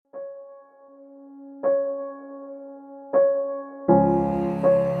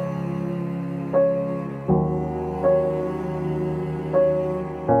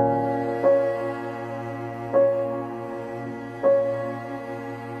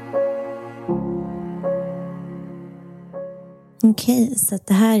Okej, så att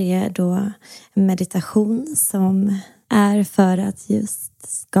det här är då en meditation som är för att just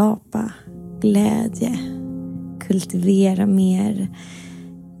skapa glädje, kultivera mer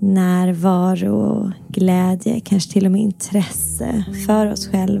närvaro och glädje, kanske till och med intresse för oss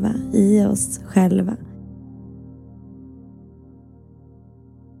själva, i oss själva.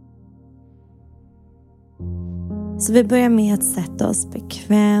 Så vi börjar med att sätta oss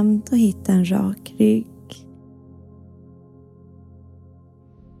bekvämt och hitta en rak rygg.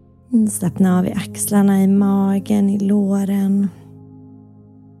 Slappna av i axlarna, i magen, i låren.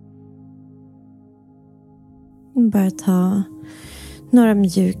 Bara ta några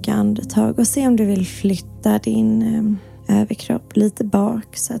mjuka andetag och se om du vill flytta din överkropp lite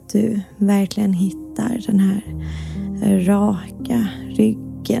bak så att du verkligen hittar den här raka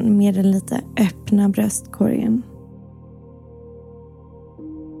ryggen med den lite öppna bröstkorgen.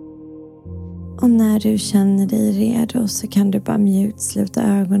 Och när du känner dig redo så kan du bara mjukt sluta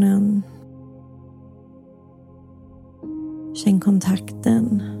ögonen. Känn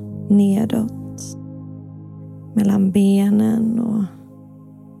kontakten nedåt mellan benen och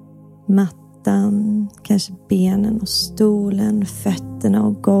mattan, kanske benen och stolen, fötterna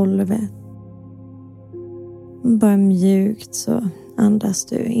och golvet. Bara mjukt så andas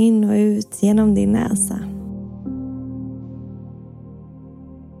du in och ut genom din näsa.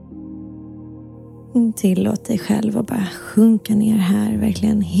 Tillåt dig själv att bara sjunka ner här,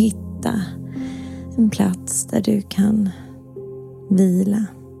 verkligen hitta en plats där du kan vila.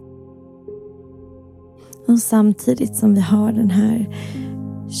 Och samtidigt som vi har den här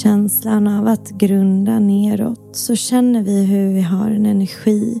känslan av att grunda neråt så känner vi hur vi har en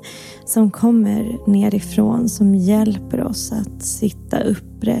energi som kommer nerifrån som hjälper oss att sitta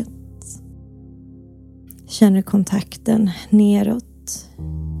upprätt. Känner kontakten neråt.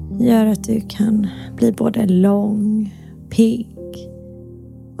 Gör att du kan bli både lång, pigg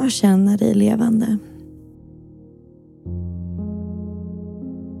och känna dig levande.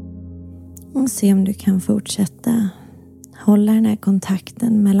 Och se om du kan fortsätta hålla den här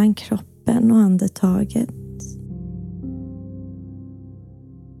kontakten mellan kroppen och andetaget.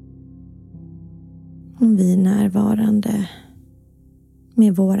 Och vi är närvarande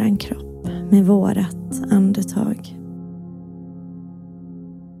med våran kropp, med vårat andetag.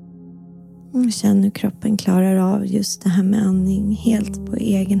 Och känn hur kroppen klarar av just det här med andning helt på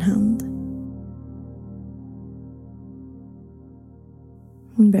egen hand.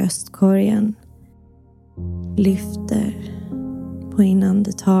 Bröstkorgen lyfter på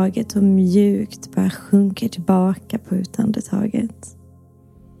inandetaget och mjukt bara sjunker tillbaka på utandetaget.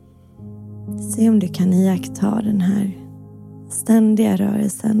 Se om du kan iaktta den här ständiga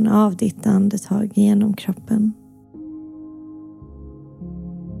rörelsen av ditt andetag genom kroppen.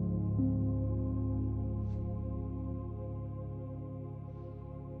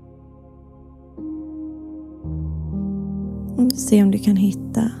 Se om du kan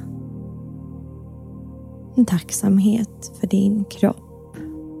hitta en tacksamhet för din kropp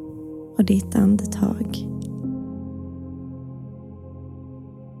och ditt andetag.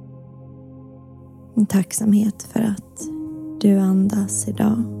 En tacksamhet för att du andas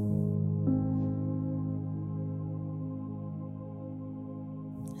idag.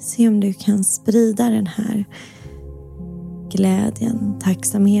 Se om du kan sprida den här glädjen,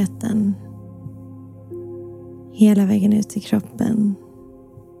 tacksamheten hela vägen ut i kroppen.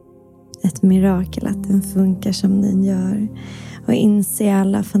 Ett mirakel att den funkar som den gör. Och inse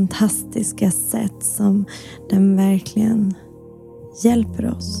alla fantastiska sätt som den verkligen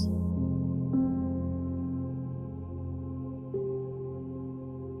hjälper oss.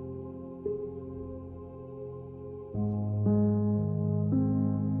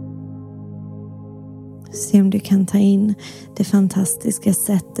 Se om du kan ta in det fantastiska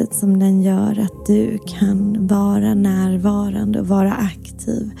sättet som den gör att du kan vara närvarande och vara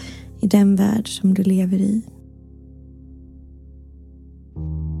aktiv i den värld som du lever i.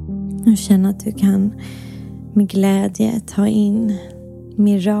 Och känna att du kan med glädje ta in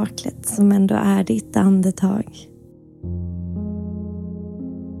miraklet som ändå är ditt andetag.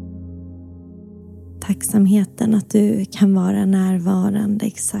 Tacksamheten att du kan vara närvarande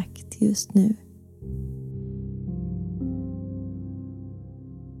exakt just nu.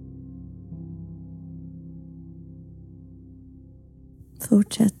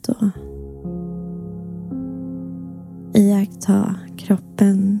 Fortsätt att iaktta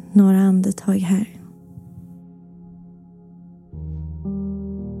kroppen några andetag här.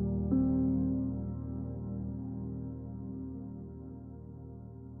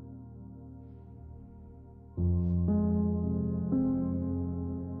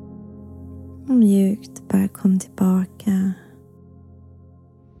 Mjukt bara kom tillbaka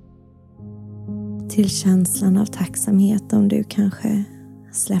till känslan av tacksamhet om du kanske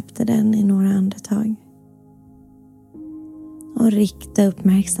släppte den i några andetag. Och rikta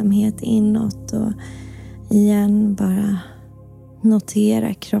uppmärksamhet inåt och igen bara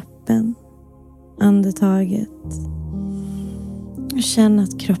notera kroppen, andetaget. Och känn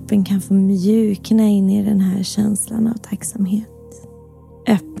att kroppen kan få mjukna in i den här känslan av tacksamhet.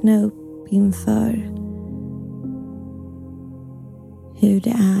 Öppna upp inför hur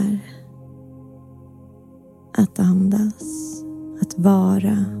det är att andas, att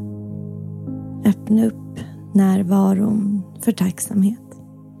vara. Öppna upp närvaron för tacksamhet.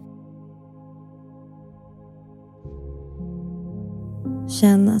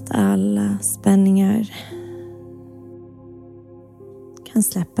 Känn att alla spänningar kan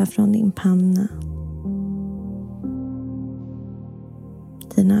släppa från din panna.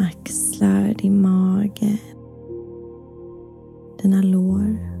 Dina axlar, din mage, dina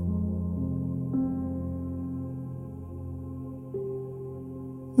lår.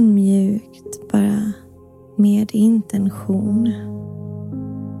 Mjukt, bara med intention.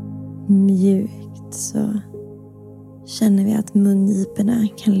 Mjukt så känner vi att mungiporna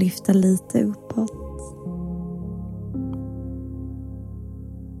kan lyfta lite uppåt.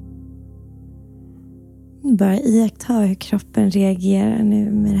 Bara iaktta hur kroppen reagerar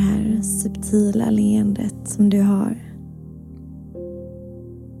nu med det här subtila leendet som du har.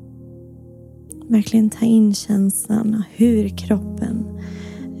 Verkligen ta in känslan av hur kroppen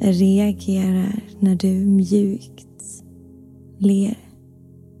reagerar när du mjukt ler.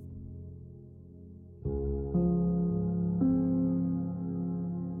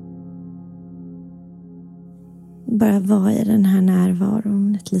 Bara vara i den här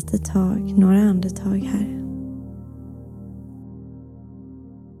närvaron ett litet tag, några andetag här.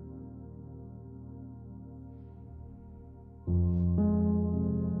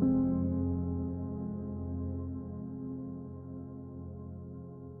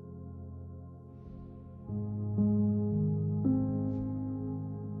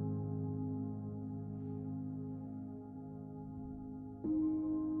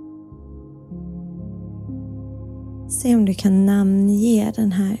 Se om du kan namnge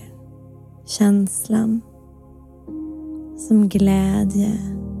den här känslan som glädje,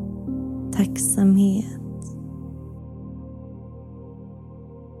 tacksamhet.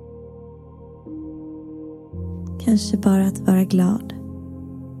 Kanske bara att vara glad,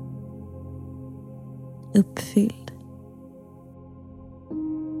 uppfylld.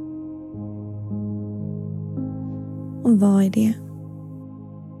 Och vad är det?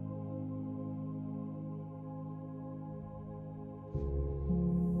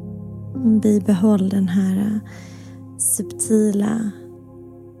 Bibehåll den här subtila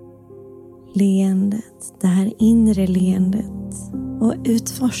leendet, det här inre leendet och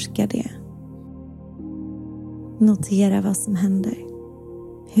utforska det. Notera vad som händer,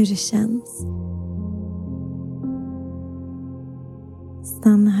 hur det känns.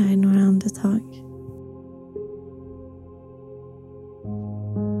 Stanna här några andetag.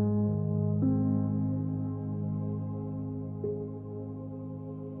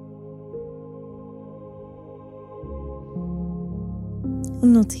 Och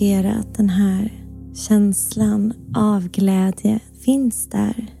notera att den här känslan av glädje finns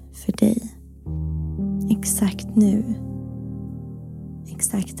där för dig. Exakt nu.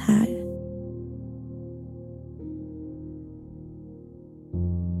 Exakt här.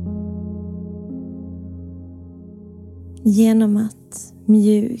 Genom att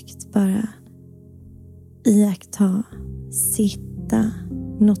mjukt bara iaktta, sitta,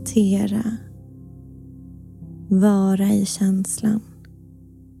 notera, vara i känslan.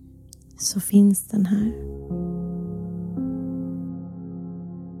 Så finns den här.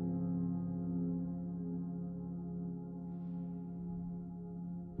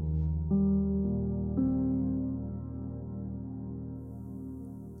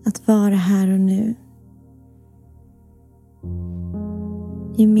 Att vara här och nu.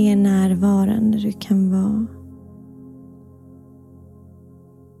 Ju mer närvarande du kan vara,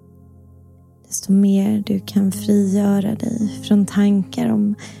 desto mer du kan frigöra dig från tankar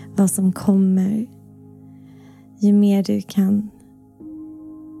om vad som kommer. Ju mer du kan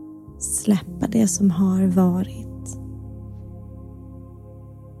släppa det som har varit.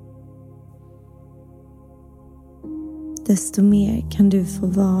 Desto mer kan du få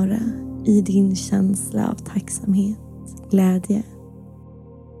vara i din känsla av tacksamhet, glädje.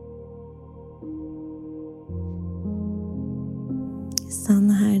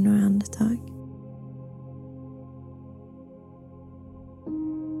 Stanna här i några andetag.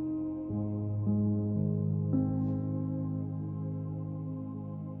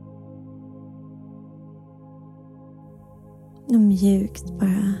 Och mjukt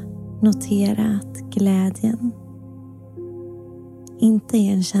bara notera att glädjen inte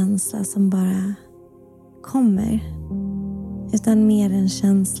är en känsla som bara kommer, utan mer en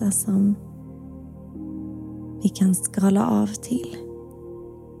känsla som vi kan skala av till.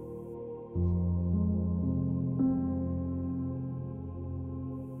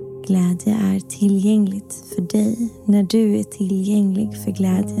 Glädje är tillgängligt för dig när du är tillgänglig för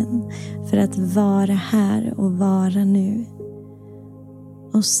glädjen. För att vara här och vara nu.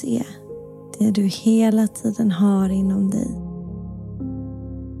 Och se det du hela tiden har inom dig.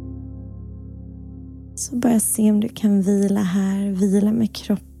 Så bara se om du kan vila här. Vila med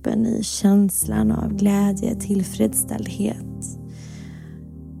kroppen i känslan av glädje, tillfredsställdhet.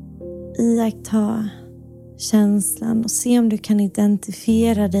 Iaktta känslan och se om du kan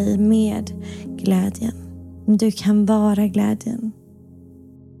identifiera dig med glädjen. Du kan vara glädjen.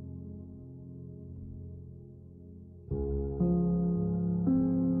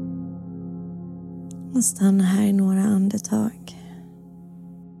 Och stanna här i några andetag.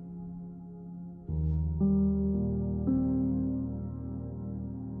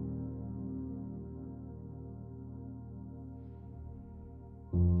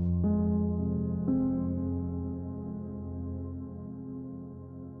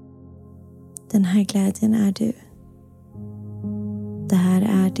 Den här glädjen är du. Det här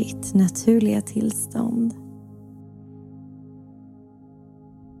är ditt naturliga tillstånd.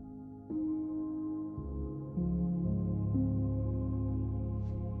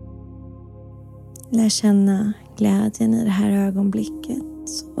 Lär känna glädjen i det här ögonblicket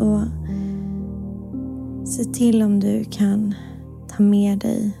och se till om du kan ta med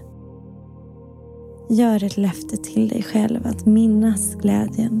dig. Gör ett löfte till dig själv att minnas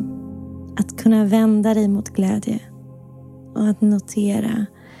glädjen. Att kunna vända dig mot glädje och att notera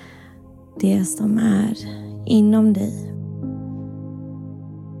det som är inom dig.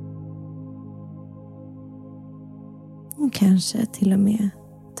 Och kanske till och med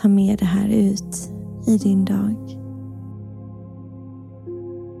ta med det här ut i din dag.